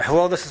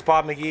Hello, this is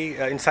Bob McGee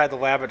inside the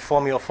lab at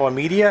Formula 4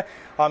 Media.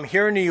 I'm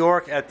here in New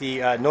York at the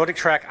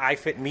NordicTrack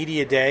iFit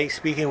Media Day,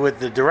 speaking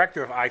with the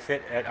director of iFit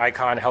at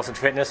Icon Health and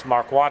Fitness,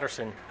 Mark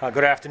Watterson.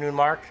 Good afternoon,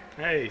 Mark.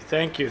 Hey,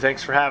 thank you.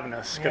 Thanks for having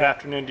us. Good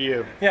afternoon to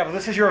you. Yeah, well,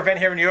 this is your event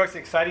here in New York. It's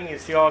exciting. You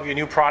see all of your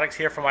new products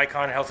here from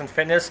Icon Health and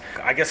Fitness.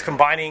 I guess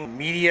combining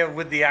media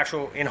with the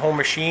actual in-home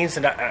machines,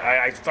 and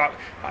I thought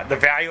the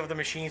value of the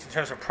machines in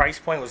terms of price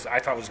point was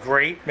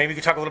great. Maybe you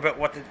could talk a little bit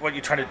what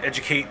you're trying to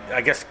educate, I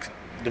guess,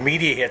 the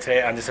media here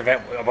today on this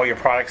event about your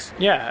products.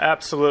 Yeah,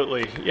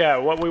 absolutely. Yeah,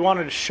 what we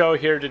wanted to show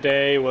here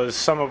today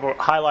was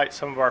highlight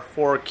some of our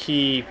 4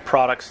 key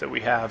products that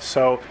we have.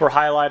 So we're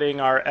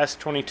highlighting our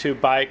S22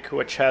 bike,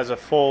 which has a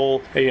full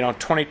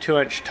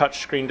 22-inch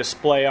touchscreen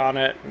display on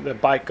it. The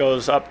bike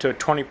goes up to a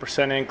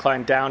 20%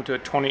 incline, down to a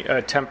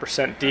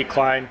 10%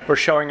 decline. We're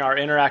showing our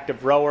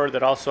interactive rower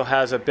that also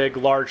has a big,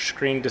 large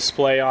screen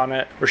display on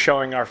it. We're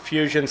showing our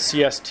Fusion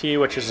CST,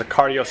 which is a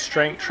cardio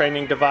strength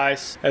training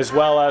device, as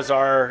well as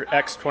our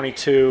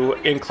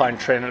X22 incline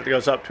trainer that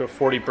goes up to a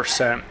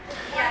 40%.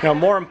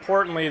 More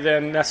importantly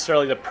than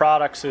necessarily the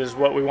products is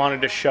what we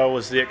wanted to show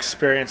was the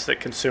experience that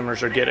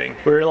consumers are getting.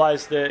 We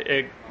realized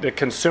that the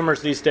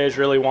consumers these days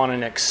really want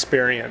an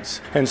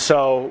experience. And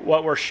so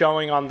what we're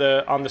showing on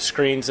the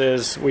screens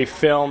is we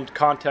filmed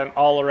content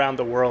all around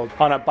the world.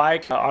 On a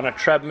bike, on a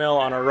treadmill,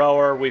 on a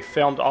rower, we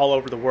filmed all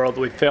over the world.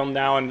 We filmed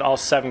now in all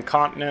 7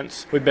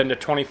 continents. We've been to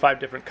 25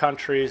 different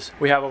countries.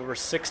 We have over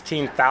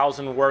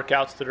 16,000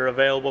 workouts that are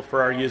available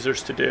for our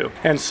users to do.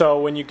 And so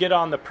when you get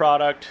on the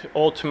product,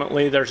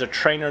 ultimately there's a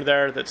trainer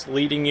there that's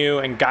leading you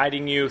and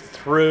guiding you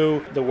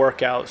through the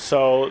workout.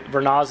 So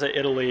Vernazza,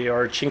 Italy,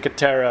 or Cinque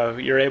Terre,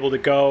 you're able to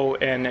go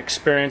and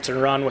experience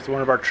and run with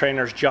one of our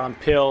trainers, John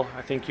Pill.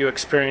 I think you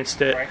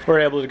experienced it. Right. We're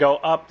able to go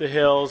up the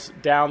hills,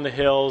 down the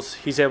hills.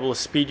 He's able to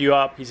speed you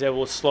up. He's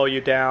able to slow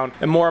you down.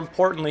 And more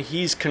importantly,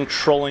 he's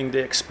controlling the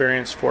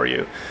experience for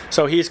you.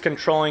 So he's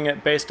controlling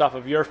it based off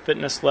of your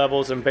fitness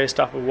levels and based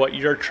off of what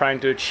you're trying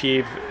to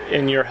achieve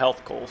in your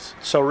health goals.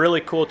 So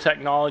really cool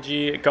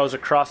technology. It goes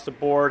across the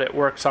board. It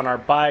works on our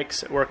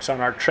bikes. It works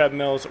on our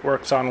treadmills. It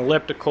works on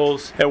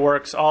ellipticals. It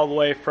works all the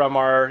way from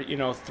our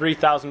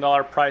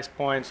 $3,000 price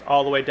points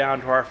all the way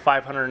down to our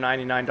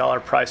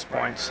 $599 price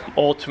points.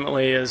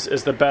 Ultimately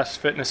is the best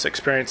fitness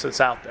experience that's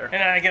out there.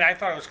 And again, I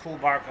thought it was cool,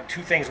 Mark.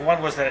 2 things.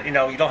 One was that you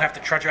don't have to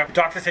trudge off. The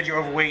doctor said you're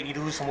overweight, you need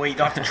to lose some weight. You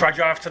don't have to trudge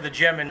off to the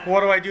gym and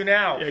what do I do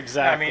now?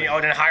 Exactly.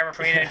 Then hire a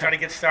trainer and try to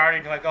get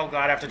started. You're like, oh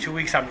God, after 2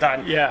 weeks I'm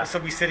done. Yeah. You'll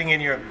still be sitting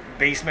in your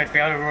basement,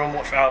 family room,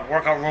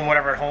 workout room,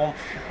 whatever at home,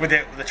 with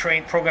the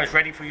train programs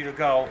ready for you to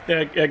go.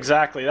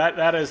 Exactly.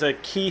 That is a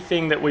key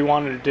thing that we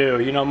wanted to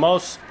do.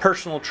 Most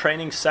personal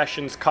training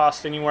sessions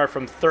cost anywhere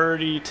from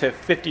 $30 to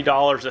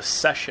 $50 a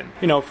session,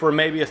 for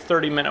maybe a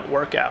 30-minute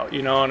workout,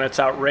 and it's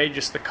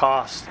outrageous the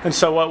cost. And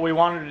so what we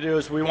wanted to do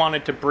is we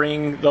wanted to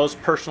bring those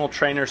personal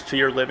trainers to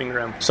your living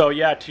room. So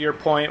yeah, to your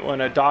point,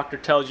 when a doctor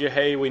tells you,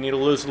 hey, we need to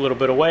lose a little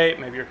bit of weight,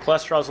 maybe your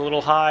cholesterol's a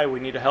little high,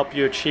 we need to help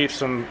you achieve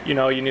some, you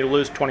need to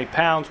lose 20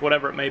 pounds,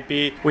 whatever it may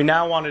be, we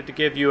now wanted to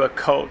give you a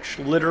coach,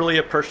 literally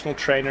a personal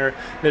trainer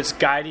that's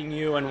guiding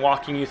you and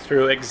walking you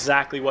through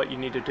exactly what you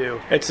need to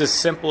do. It's as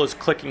simple as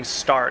clicking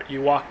start.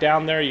 You walk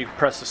down there, you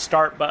press the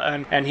start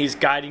button, and he's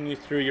guiding you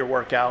through your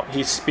workout.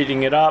 He's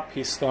speeding it up,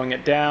 he's slowing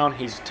it down,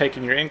 he's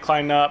taking your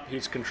incline up,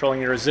 he's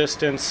controlling your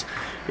resistance,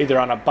 either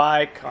on a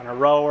bike, on a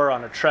rower,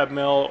 on a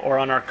treadmill, or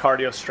on our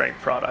cardio strength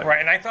product. Right,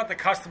 and I thought the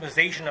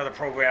customization of the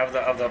program,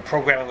 of the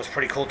programming was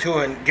pretty cool too.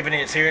 And given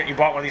it, you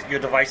bought one of your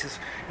devices,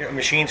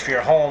 machines for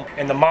your home,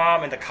 and the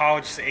mom and the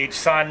college-age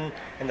son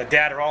and the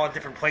dad are all at a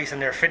different place in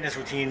their fitness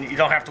routine. You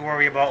don't have to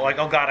worry about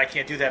oh God, I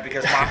can't do that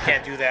because mom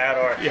can't do that,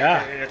 or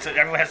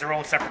everyone has their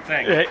own separate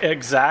thing.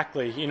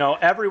 Exactly.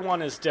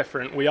 Everyone is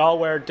different. We all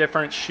wear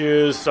different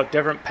shoes, so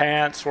different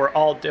pants. We're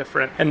all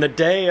different. And the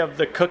day of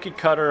the cookie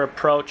cutter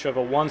approach of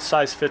a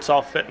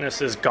one-size-fits-all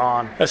fitness is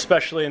gone,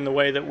 especially in the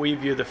way that we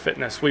view the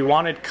fitness. We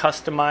wanted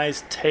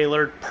customized,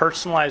 tailored,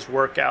 personalized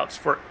workouts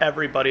for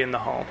everybody in the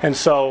home. And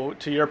so,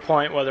 to your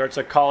point, whether it's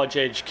a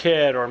college-age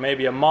kid or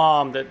maybe a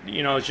mom that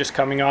is just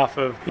coming off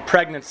of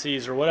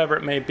pregnancies or whatever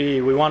it may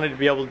be, we wanted to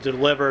be able to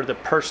deliver the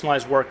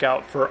personalized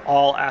workout for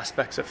all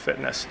aspects of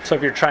fitness. So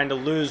if you're trying to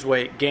lose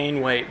weight,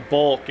 gain weight,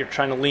 bulk, you're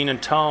trying to lean and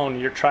tone,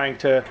 you're trying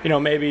to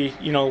maybe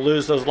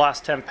lose those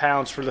last 10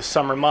 pounds for the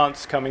summer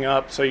months coming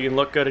up so you can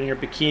look good in your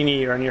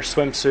bikini or in your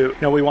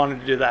swimsuit. We wanted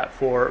to do that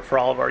for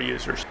all of our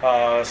users.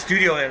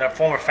 Studio in a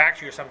former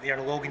factory or something here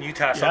in Logan,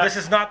 Utah. So this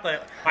is not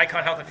the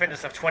Icon Health and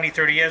Fitness of 20,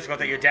 30 years ago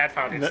that your dad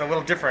founded. It's a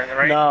little different,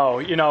 right? No,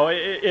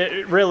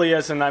 it really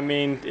isn't.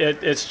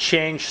 It's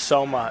changed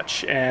so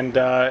much. And,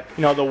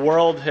 the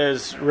world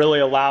has really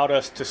allowed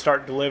us to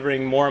start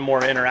delivering more and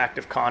more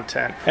interactive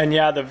content. And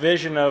the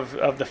vision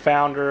of the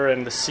founder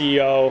and the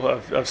CEO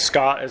of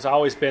Scott has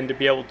always been to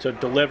be able to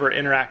deliver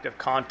interactive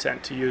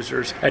content to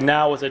users. And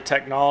now with the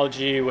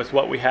technology, with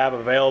what we have have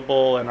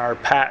available and our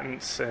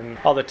patents and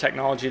all the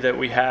technology that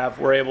we have,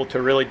 we're able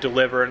to really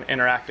deliver an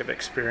interactive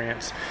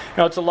experience.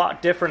 It's a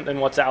lot different than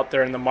what's out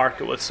there in the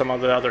market with some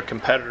of the other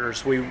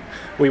competitors.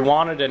 We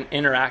wanted an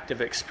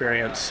interactive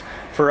experience.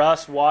 For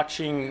us,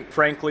 watching,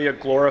 frankly, a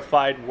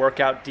glorified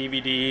workout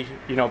DVD,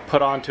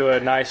 put onto a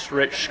nice,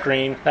 rich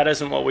screen, that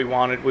isn't what we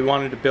wanted. We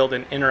wanted to build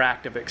an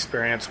interactive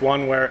experience,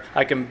 one where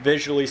I can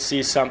visually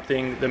see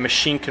something, the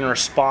machine can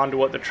respond to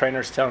what the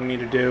trainer's telling me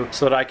to do,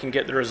 so that I can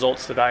get the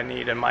results that I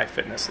need in my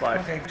fitness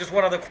life. Okay, just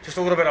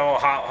a little bit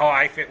of how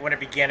iFit, when it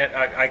began at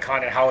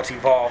Icon, and how it's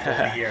evolved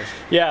over the years.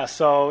 Yeah,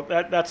 so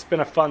that's been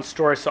a fun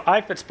story. So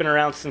iFit's been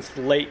around since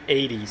the late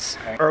 80s,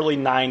 early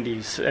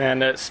 90s,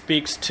 and it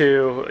speaks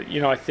to,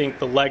 I think,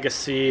 the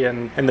legacy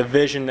and the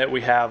vision that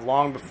we have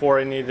long before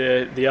any of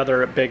the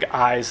other big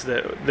eyes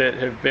that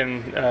have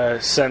been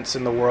since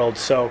in the world.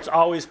 So it's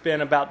always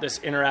been about this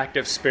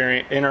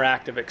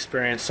interactive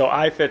experience. So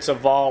iFit's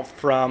evolved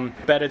from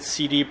embedded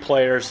CD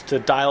players to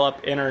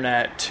dial-up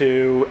internet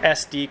to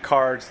SD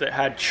cards that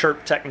had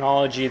chirp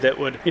technology that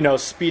would,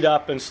 speed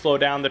up and slow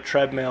down the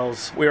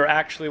treadmills. We were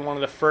actually one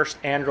of the first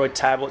Android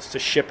tablets to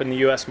ship in the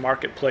U.S.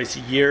 marketplace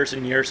years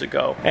and years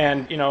ago.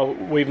 And,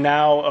 we've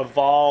now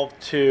evolved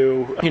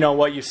to,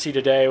 what you see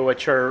today,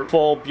 which are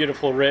full,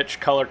 beautiful, rich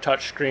color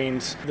touch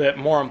screens that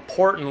more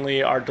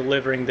importantly are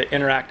delivering the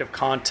interactive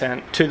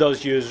content to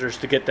those users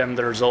to get them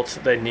the results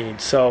that they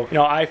need. So,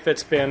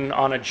 iFit's been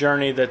on a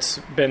journey that's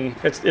been,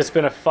 it's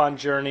been a fun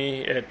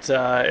journey.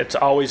 It's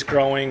always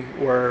growing.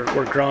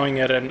 We're growing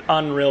at an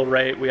unreal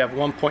rate. We have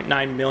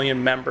 1.9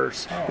 million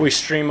members. Oh. We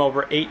stream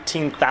over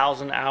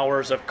 18,000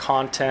 hours of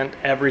content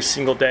every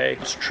single day.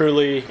 It's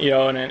truly,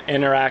 an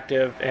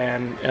interactive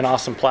and an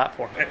awesome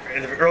platform.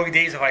 In the early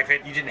days of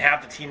iFit, you didn't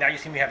have the team. Now you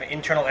seem to have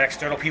internal and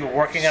external people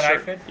working on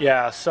iFit?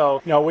 Yeah,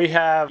 so, we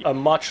have a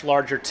much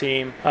larger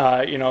team.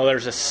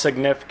 There's a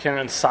significant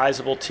and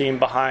sizable team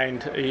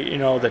behind,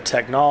 the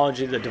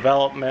technology, the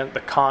development, the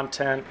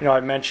content. I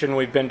mentioned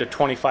we've been to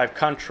 25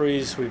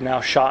 countries. We've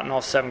now shot in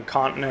all 7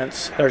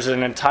 continents. There's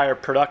an entire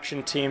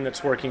production team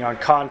that's working on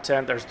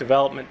content. There's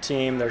development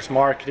team. There's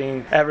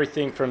marketing.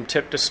 Everything from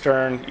tip to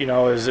stern,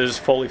 is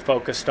fully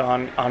focused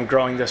on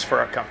growing this for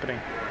our company.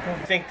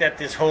 I think that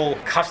this whole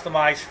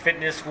customized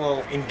fitness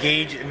will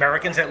engage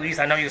Americans, at least.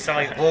 I know you're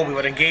selling globally,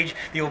 but engage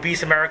the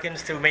obese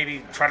Americans to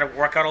maybe try to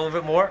work out a little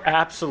bit more?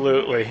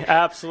 Absolutely.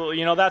 That's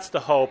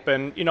the hope.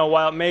 And,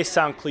 while it may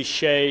sound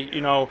cliche,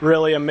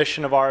 really a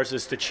mission of ours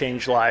is to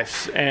change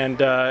lives. And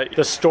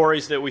the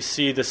stories that we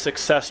see, the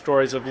success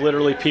stories of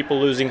literally people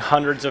losing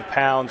hundreds of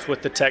pounds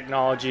with the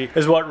technology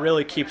is what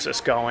really keeps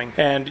us going.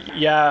 And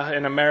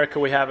in America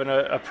we have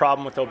a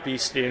problem with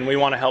obesity, and we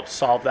want to help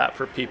solve that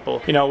for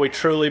people. We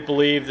truly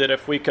believe that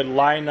if we could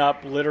line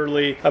up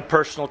literally a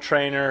personal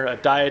trainer, a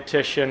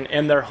dietitian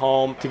in their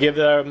home to give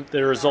them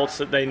the results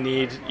that they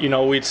need,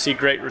 we'd see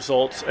great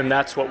results, and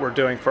that's what we're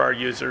doing for our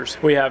users.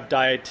 We have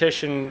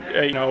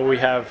dietitian, we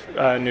have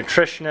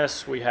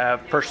nutritionists, we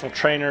have personal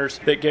trainers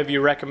that give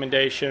you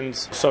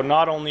recommendations. So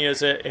not only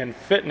is it in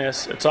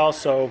fitness, it's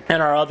also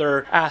in our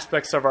other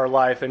aspects of our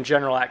life and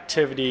general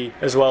activity,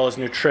 as well as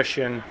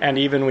nutrition, and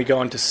even we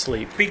go into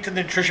sleep. Speak to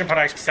the nutrition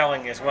product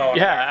selling as well.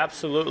 Yeah,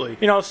 absolutely.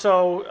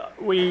 So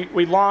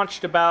we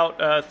launched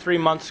about 3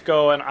 months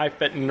ago an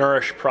iFit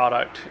Nourish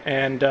product,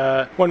 and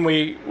when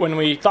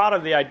we thought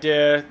of the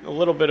idea, a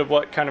little bit of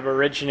what kind of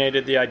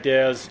originated the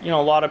idea is, a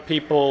lot of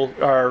people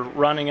are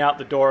running out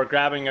the door,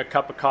 grabbing a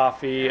cup of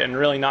coffee, and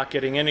really not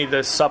getting any of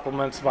the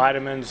supplements,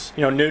 vitamins,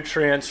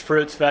 nutrients,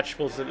 fruits,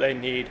 vegetables that they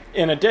need.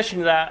 In addition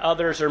to that,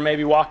 others are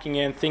maybe walking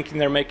in thinking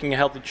they're making a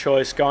healthy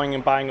choice, going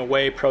and buying a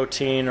whey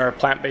protein or a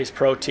plant-based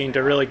protein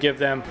to really give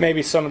them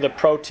maybe some of the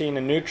protein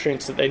and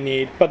nutrients that they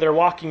need, but they're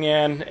walking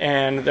in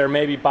and they're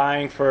maybe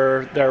buying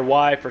for their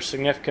wife or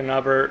significant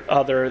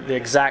other the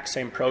exact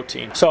same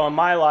protein. So in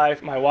my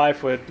life, my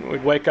wife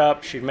would wake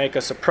up, she'd make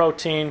us a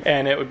protein,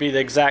 and it would be the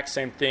exact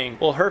same thing.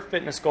 Well, her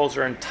fitness goals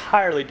are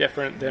entirely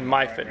different than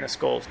my fitness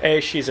goals.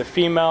 She's a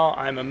female,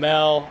 I'm a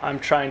male. I'm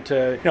trying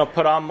to,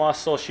 put on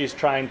muscle. She's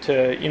trying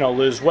to,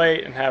 lose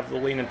weight and have the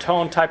lean and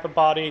tone type of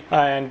body.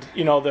 And,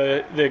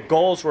 the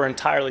goals were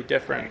entirely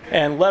different,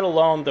 and let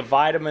alone the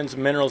vitamins,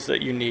 minerals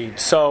that you need.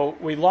 So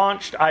we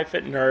launched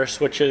iFit Nourish,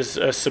 which is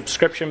a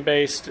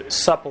subscription-based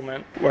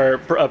supplement,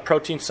 a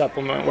protein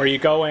supplement, where you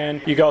go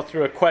in, you go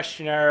through a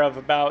questionnaire of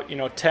about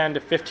 10 to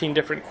 15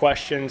 different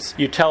questions.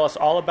 You tell us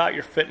all about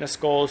your fitness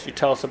goals. You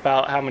tell us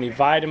about how many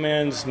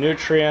vitamins,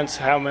 nutrients,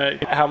 how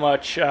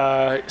much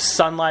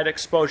sunlight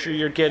exposure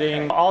you're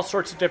getting, all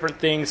sorts of different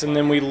things, and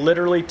then we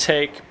literally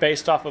take,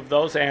 based off of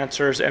those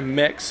answers, and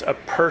mix a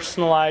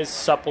personalized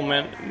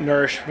supplement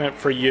nourishment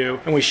for you,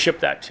 and we ship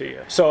that to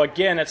you. So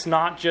again, it's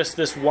not just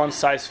this one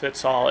size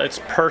fits all. It's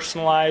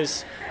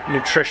personalized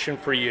nutrition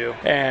for you. you.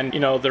 And,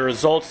 the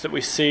results that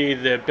we see,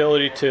 the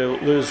ability to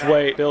lose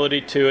weight,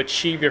 ability to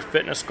achieve your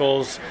fitness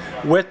goals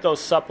with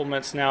those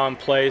supplements now in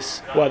place,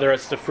 whether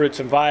it's the fruits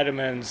and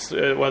vitamins,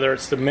 whether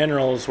it's the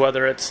minerals,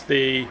 whether it's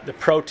the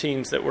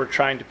proteins that we're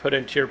trying to put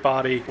into your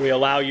body, we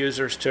allow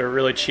users to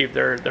really achieve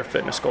their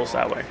fitness goals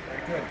that way.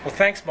 Well,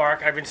 thanks,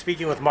 Mark. I've been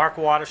speaking with Mark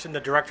Watterson, the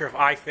director of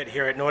iFit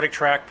here at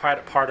NordicTrack,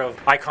 part of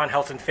Icon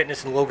Health and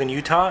Fitness in Logan,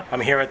 Utah.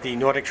 I'm here at the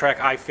NordicTrack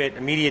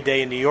iFit Media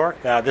Day in New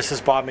York. This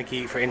is Bob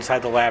McGee for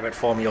Inside the Lab at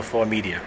Formula 4 Media.